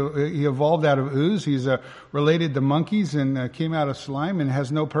evolved out of ooze. He's related to monkeys and came out of slime and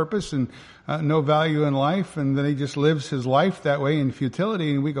has no purpose and no value in life. And then he just lives his life that way in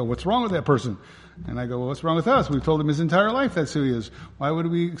futility. And we go, what's wrong with that person? And I go, well, what's wrong with us? We've told him his entire life that's who he is. Why would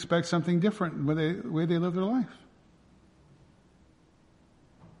we expect something different with the way they live their life?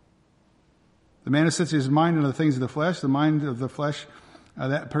 The man who sets his mind on the things of the flesh, the mind of the flesh,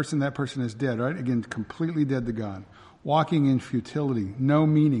 that person is dead, right? Again, completely dead to God. Walking in futility, no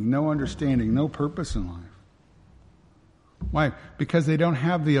meaning, no understanding, no purpose in life. Why? Because they don't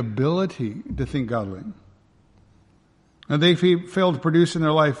have the ability to think godly. Now, they fail to produce in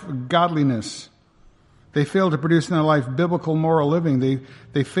their life godliness. They fail to produce in their life biblical moral living.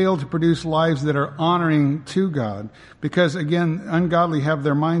 They fail to produce lives that are honoring to God. Because, again, ungodly have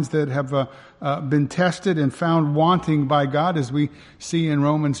their minds that have been tested and found wanting by God, as we see in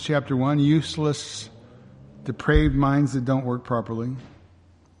Romans chapter 1, useless, depraved minds that don't work properly.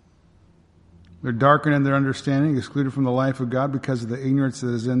 They're darkened in their understanding, excluded from the life of God because of the ignorance that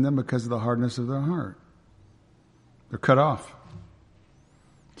is in them, because of the hardness of their heart. They're cut off,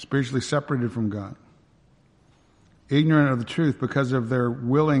 spiritually separated from God. Ignorant of the truth because of their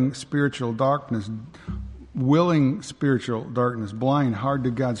willing spiritual darkness, blind, hard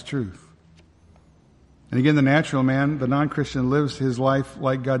to God's truth. And again, the natural man, the non-Christian, lives his life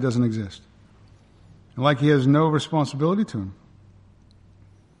like God doesn't exist. And like he has no responsibility to him.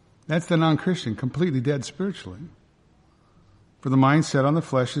 That's the non-Christian, completely dead spiritually. For the mind set on the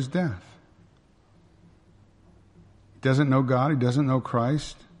flesh is death. He doesn't know God, he doesn't know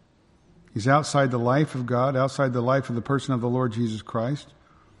Christ. He's outside the life of God, outside the life of the person of the Lord Jesus Christ.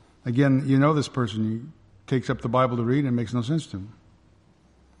 Again, you know this person. He takes up the Bible to read and it makes no sense to him.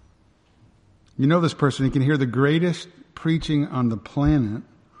 You know this person. He can hear the greatest preaching on the planet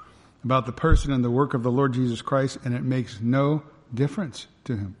about the person and the work of the Lord Jesus Christ, and it makes no difference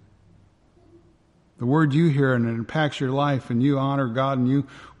to him. The word you hear and it impacts your life, and you honor God and you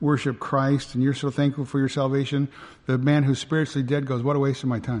worship Christ and you're so thankful for your salvation. The man who's spiritually dead goes, what a waste of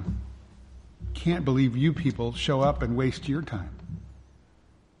my time. Can't believe you people show up and waste your time.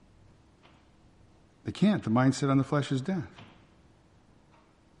 They can't. The mindset on the flesh is death.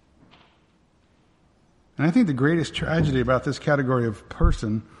 And I think the greatest tragedy about this category of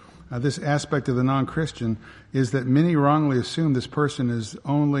person, this aspect of the non-Christian, is that many wrongly assume this person is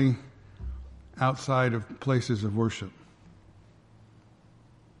only outside of places of worship.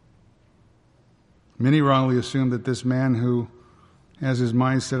 Many wrongly assume that this man who has his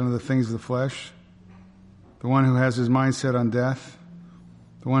mind set on the things of the flesh, the one who has his mind set on death,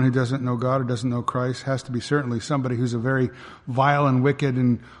 the one who doesn't know God or doesn't know Christ, has to be certainly somebody who's a very vile and wicked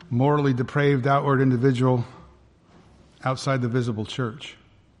and morally depraved outward individual outside the visible church.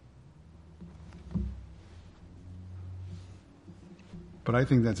 But I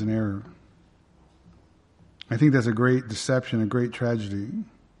think that's an error. I think that's a great deception, a great tragedy.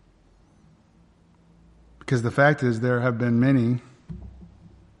 Because the fact is, there have been many,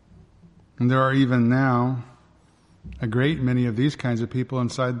 and there are even now a great many of these kinds of people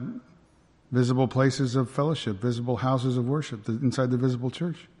inside visible places of fellowship, visible houses of worship, inside the visible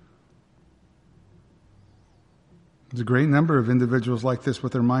church. There's a great number of individuals like this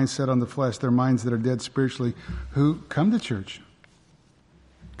with their minds set on the flesh, their minds that are dead spiritually, who come to church.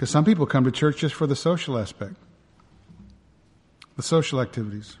 Because some people come to church just for the social aspect, the social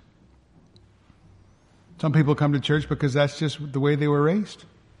activities. Some people come to church because that's just the way they were raised.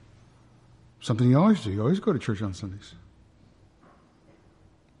 Something you always do. You always go to church on Sundays.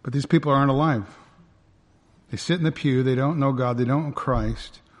 But these people aren't alive. They sit in the pew. They don't know God. They don't know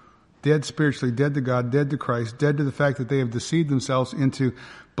Christ. Dead spiritually, dead to God, dead to Christ, dead to the fact that they have deceived themselves into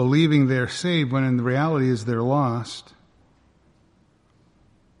believing they're saved when in the reality is they're lost.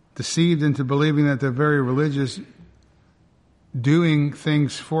 Deceived into believing that they're very religious, doing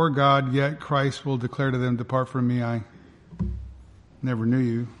things for God, yet Christ will declare to them, "Depart from me, I never knew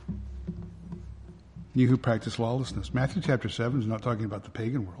you. You who practice lawlessness." Matthew chapter 7 is not talking about the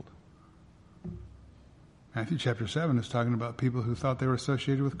pagan world. Matthew chapter 7 is talking about people who thought they were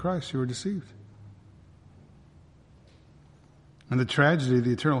associated with Christ, who were deceived. And the tragedy,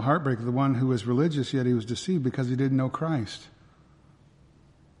 the eternal heartbreak of the one who was religious, yet he was deceived because he didn't know Christ.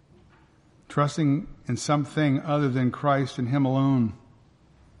 Trusting in something other than Christ and Him alone.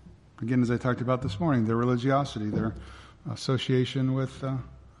 Again, as I talked about this morning, their religiosity, their association with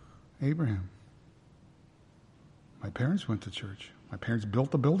Abraham. My parents went to church. My parents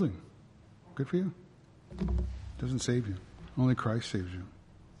built the building. Good for you. Doesn't save you. Only Christ saves you.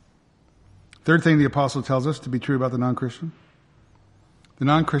 Third thing the apostle tells us to be true about the non-Christian. The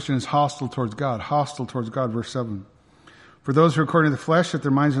non-Christian is hostile towards God. Hostile towards God, verse 7. For those who are according to the flesh, set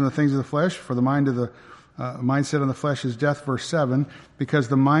their minds on the things of the flesh. For the mindset on the flesh is death, verse 7. Because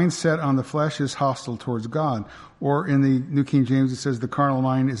the mindset on the flesh is hostile towards God. Or in the New King James, it says the carnal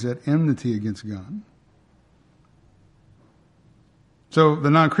mind is at enmity against God. So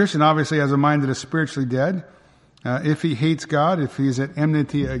the non-Christian obviously has a mind that is spiritually dead. If he hates God, if he is at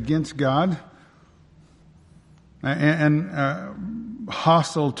enmity against God, and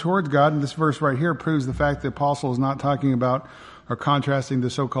hostile towards God, and this verse right here proves the fact the apostle is not talking about or contrasting the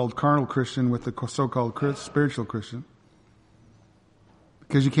so-called carnal Christian with the so-called spiritual Christian.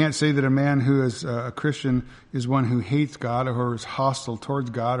 Because you can't say that a man who is a Christian is one who hates God or is hostile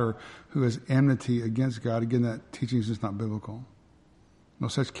towards God or who has enmity against God. Again, that teaching is just not biblical. No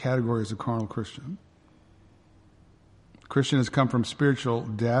such category as a carnal Christian. Christian has come from spiritual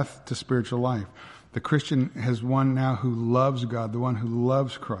death to spiritual life. The Christian has one now who loves God, the one who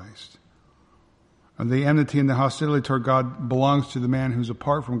loves Christ. And the enmity and the hostility toward God belongs to the man who's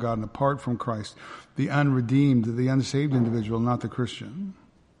apart from God and apart from Christ. The unredeemed, the unsaved individual, not the Christian.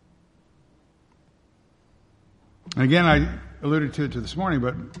 And again, I alluded to it this morning,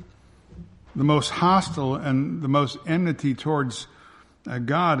 but the most hostile and the most enmity towards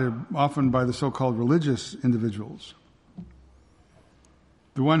God are often by the so-called religious individuals.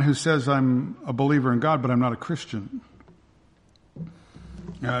 The one who says, "I'm a believer in God, but I'm not a Christian."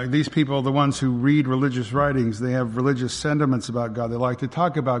 These people are the ones who read religious writings. They have religious sentiments about God. They like to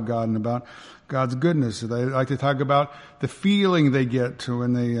talk about God and about God's goodness. They like to talk about the feeling they get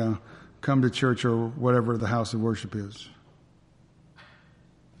when they come to church or whatever the house of worship is.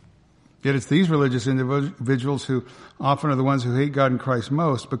 Yet it's these religious individuals who often are the ones who hate God and Christ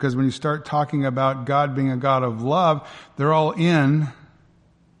most, because when you start talking about God being a God of love, they're all in.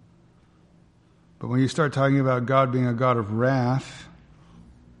 But when you start talking about God being a God of wrath,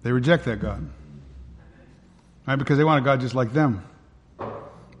 they reject that God. Right? Because they want a God just like them.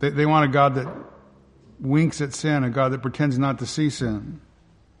 They want a God that winks at sin, a God that pretends not to see sin.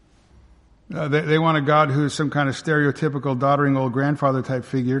 They want a God who is some kind of stereotypical doddering old grandfather type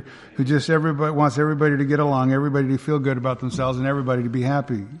figure who just wants everybody to get along, everybody to feel good about themselves, and everybody to be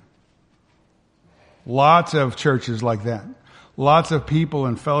happy. Lots of churches like that. Lots of people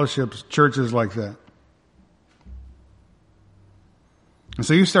and fellowships, churches like that. And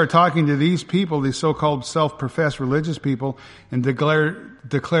so you start talking to these people, these so-called self-professed religious people, and declare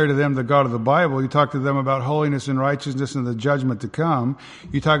to them the God of the Bible. You talk to them about holiness and righteousness and the judgment to come.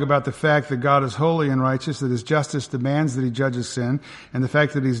 You talk about the fact that God is holy and righteous, that His justice demands that He judges sin, and the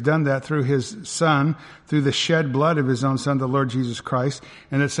fact that He's done that through His Son, through the shed blood of His own Son, the Lord Jesus Christ,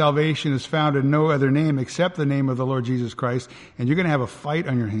 and that salvation is found in no other name except the name of the Lord Jesus Christ, and you're going to have a fight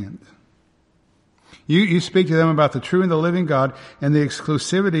on your hands. You speak to them about the true and the living God and the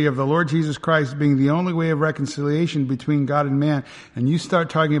exclusivity of the Lord Jesus Christ being the only way of reconciliation between God and man. And you start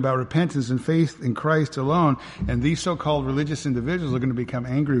talking about repentance and faith in Christ alone, and these so-called religious individuals are going to become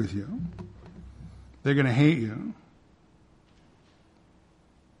angry with you. They're going to hate you.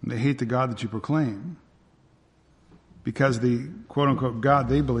 And they hate the God that you proclaim. Because the quote-unquote God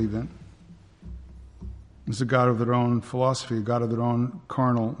they believe in is a God of their own philosophy, a God of their own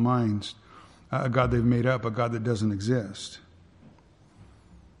carnal minds. A God they've made up, a God that doesn't exist.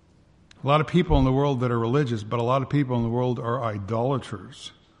 A lot of people in the world that are religious, but a lot of people in the world are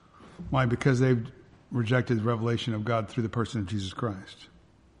idolaters. Why? Because they've rejected the revelation of God through the person of Jesus Christ.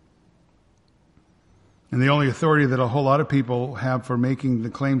 And the only authority that a whole lot of people have for making the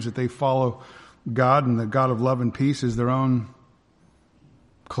claims that they follow God and the God of love and peace is their own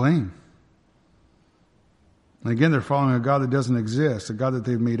claim. And again, they're following a God that doesn't exist, a God that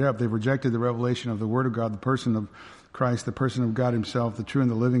they've made up. They've rejected the revelation of the Word of God, the person of Christ, the person of God himself, the true and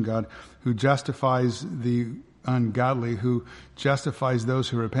the living God, who justifies the ungodly, who justifies those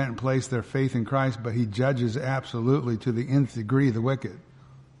who repent and place their faith in Christ, but he judges absolutely to the nth degree the wicked.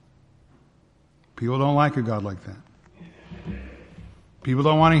 People don't like a God like that. People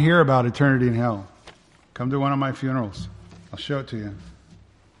don't want to hear about eternity in hell. Come to one of my funerals. I'll show it to you.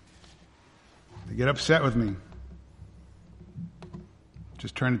 They get upset with me.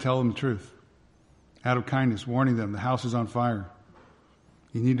 Just trying to tell them the truth. Out of kindness, warning them, the house is on fire.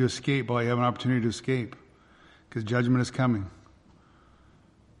 You need to escape while you have an opportunity to escape, because judgment is coming.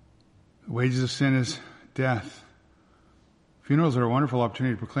 The wages of sin is death. Funerals are a wonderful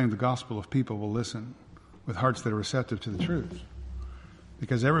opportunity to proclaim the gospel if people will listen with hearts that are receptive to the truth.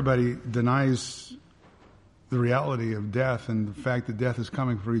 Because everybody denies the reality of death and the fact that death is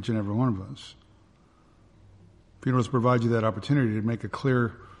coming for each and every one of us. Funerals provide you that opportunity to make a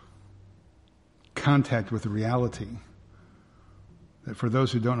clear contact with the reality that for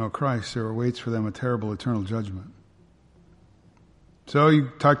those who don't know Christ, there awaits for them a terrible eternal judgment. So you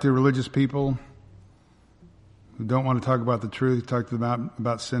talk to religious people who don't want to talk about the truth. You talk to them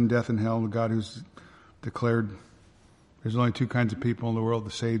about sin, death, and hell, the God who's declared there's only two kinds of people in the world,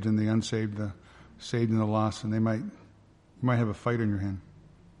 the saved and the unsaved, the saved and the lost, and you might have a fight on your hand.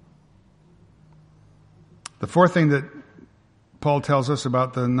 The fourth thing that Paul tells us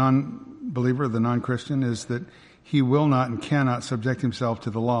about the non-believer, the non-Christian, is that he will not and cannot subject himself to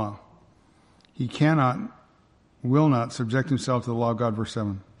the law. He will not subject himself to the law of God, verse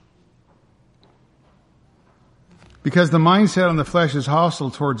 7. Because the mindset on the flesh is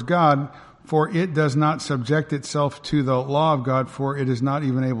hostile towards God, for it does not subject itself to the law of God, for it is not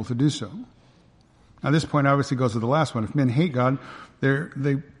even able to do so. Now this point obviously goes to the last one. If men hate God,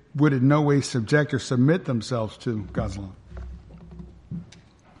 they would in no way subject or submit themselves to God's law.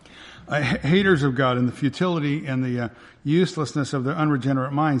 Haters of God and the futility and the uselessness of their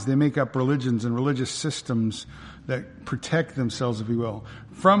unregenerate minds, they make up religions and religious systems that protect themselves, if you will,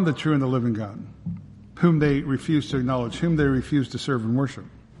 from the true and the living God, whom they refuse to acknowledge, whom they refuse to serve and worship.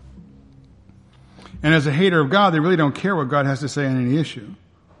 And as a hater of God, they really don't care what God has to say on any issue.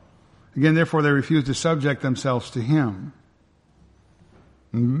 Again, therefore, they refuse to subject themselves to Him.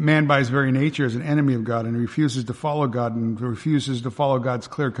 Man by his very nature is an enemy of God and refuses to follow God and refuses to follow God's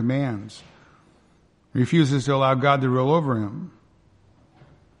clear commands. Refuses to allow God to rule over him.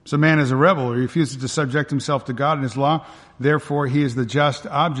 So man is a rebel. He refuses to subject himself to God and His law. Therefore, he is the just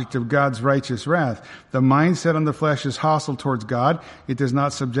object of God's righteous wrath. The mindset on the flesh is hostile towards God. It does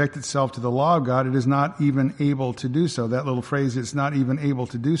not subject itself to the law of God. It is not even able to do so. That little phrase, it's not even able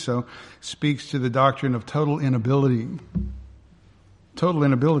to do so, speaks to the doctrine of total inability. Total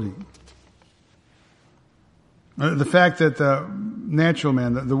inability. The fact that the natural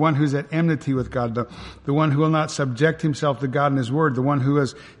man, the one who's at enmity with God, the one who will not subject himself to God and His Word, the one who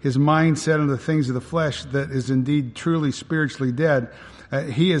has his mind set on the things of the flesh, that is indeed truly spiritually dead,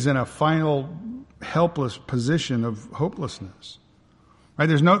 he is in a final helpless position of hopelessness. Right?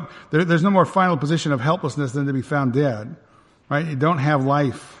 There's no more final position of helplessness than to be found dead. Right? You don't have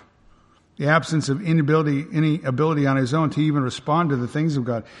life. The absence of any ability on his own to even respond to the things of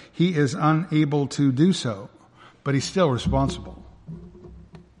God. He is unable to do so, but he's still responsible.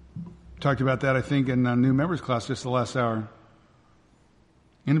 Talked about that, I think, in a new members class just the last hour.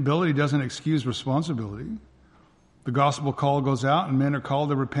 Inability doesn't excuse responsibility. The gospel call goes out and men are called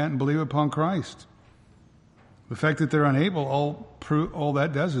to repent and believe upon Christ. The fact that they're unable, all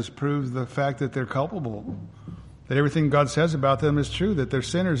that does is prove the fact that they're culpable. That everything God says about them is true, that they're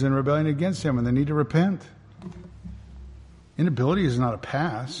sinners in rebellion against Him and they need to repent. Inability is not a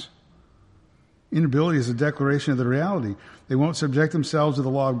pass. Inability is a declaration of the reality. They won't subject themselves to the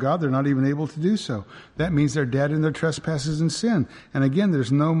law of God. They're not even able to do so. That means they're dead in their trespasses and sin. And again,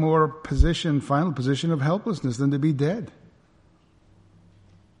 there's no more final position of helplessness than to be dead.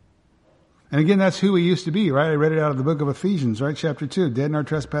 And again, that's who we used to be, right? I read it out of the book of Ephesians, right? Chapter 2, dead in our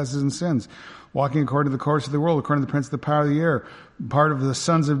trespasses and sins, walking according to the course of the world, according to the prince of the power of the air, part of the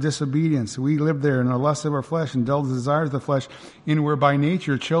sons of disobedience. We lived there in the lust of our flesh and indulged the desires of the flesh, and were by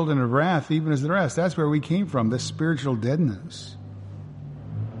nature children of wrath, even as the rest. That's where we came from, this spiritual deadness.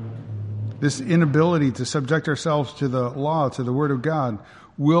 This inability to subject ourselves to the law, to the Word of God,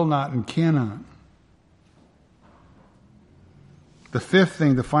 will not and cannot. The fifth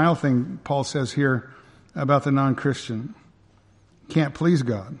thing, the final thing Paul says here about the non-Christian, can't please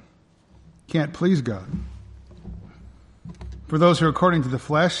God. can't please God. For those who are according to the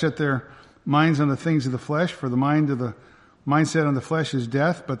flesh set their minds on the things of the flesh, for the mindset on the flesh is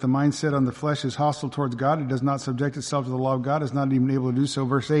death, but the mindset on the flesh is hostile towards God. It does not subject itself to the law of God. It's not even able to do so.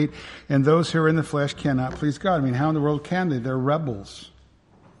 Verse 8, and those who are in the flesh cannot please God. I mean, how in the world can they? They're rebels.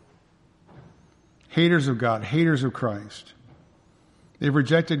 Haters of God, haters of Christ. They've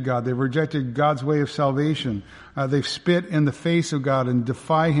rejected God. They've rejected God's way of salvation. They've spit in the face of God and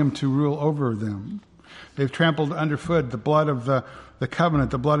defy Him to rule over them. They've trampled underfoot the blood of the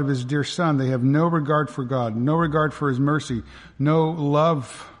covenant, the blood of His dear Son. They have no regard for God, no regard for His mercy, no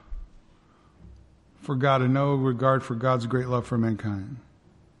love for God, and no regard for God's great love for mankind.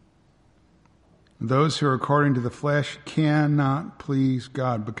 Those who are according to the flesh cannot please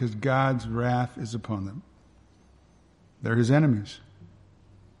God because God's wrath is upon them. They're His enemies.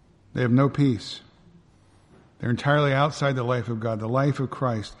 They have no peace. They're entirely outside the life of God, the life of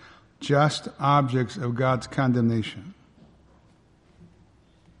Christ, just objects of God's condemnation.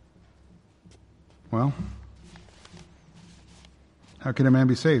 Well, how can a man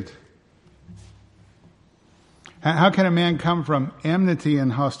be saved? How can a man come from enmity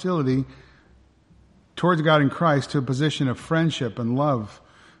and hostility towards God in Christ to a position of friendship and love,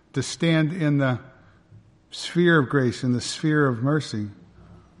 to stand in the sphere of grace, in the sphere of mercy?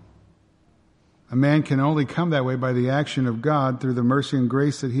 A man can only come that way by the action of God through the mercy and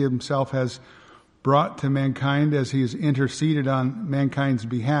grace that He Himself has brought to mankind as He has interceded on mankind's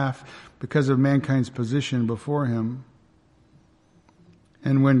behalf because of mankind's position before Him.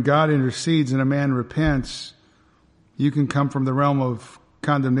 And when God intercedes and a man repents, you can come from the realm of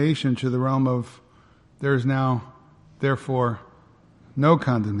condemnation to the realm of there is now, therefore, no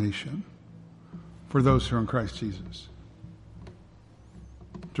condemnation for those who are in Christ Jesus.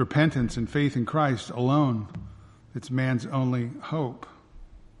 It's repentance and faith in Christ alone. It's man's only hope.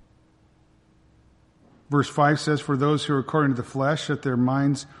 Verse 5 says, for those who are according to the flesh set their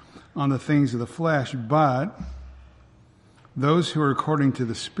minds on the things of the flesh, but those who are according to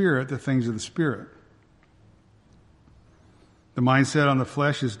the Spirit, the things of the Spirit. The mindset on the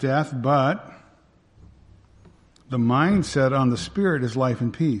flesh is death, but the mindset on the Spirit is life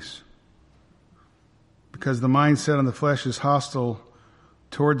and peace. Because the mindset on the flesh is hostile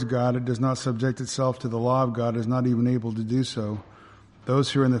towards God, it does not subject itself to the law of God, is not even able to do so. Those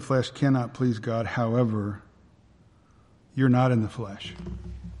who are in the flesh cannot please God. However, you're not in the flesh.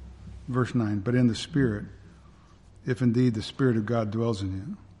 Verse 9, but in the Spirit, if indeed the Spirit of God dwells in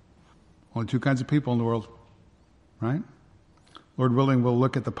you. Only two kinds of people in the world, right? Lord willing, we'll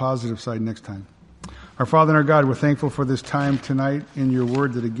look at the positive side next time. Our Father and our God, we're thankful for this time tonight in your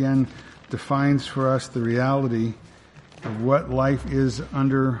word that again defines for us the reality of what life is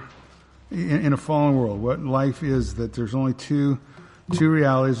in a fallen world. What life is, that there's only two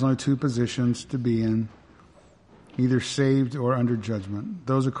realities, only two positions to be in, either saved or under judgment.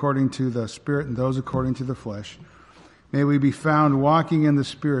 Those according to the Spirit and those according to the flesh. May we be found walking in the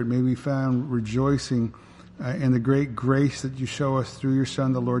Spirit. May we be found rejoicing in the great grace that you show us through your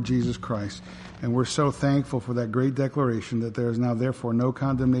Son, the Lord Jesus Christ. And we're so thankful for that great declaration that there is now therefore no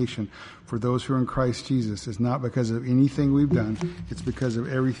condemnation for those who are in Christ Jesus. It's not because of anything we've done. It's because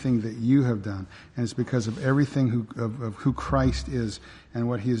of everything that you have done. And it's because of everything of who Christ is and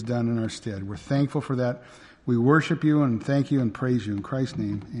what He has done in our stead. We're thankful for that. We worship you and thank you and praise you. In Christ's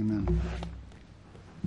name, amen.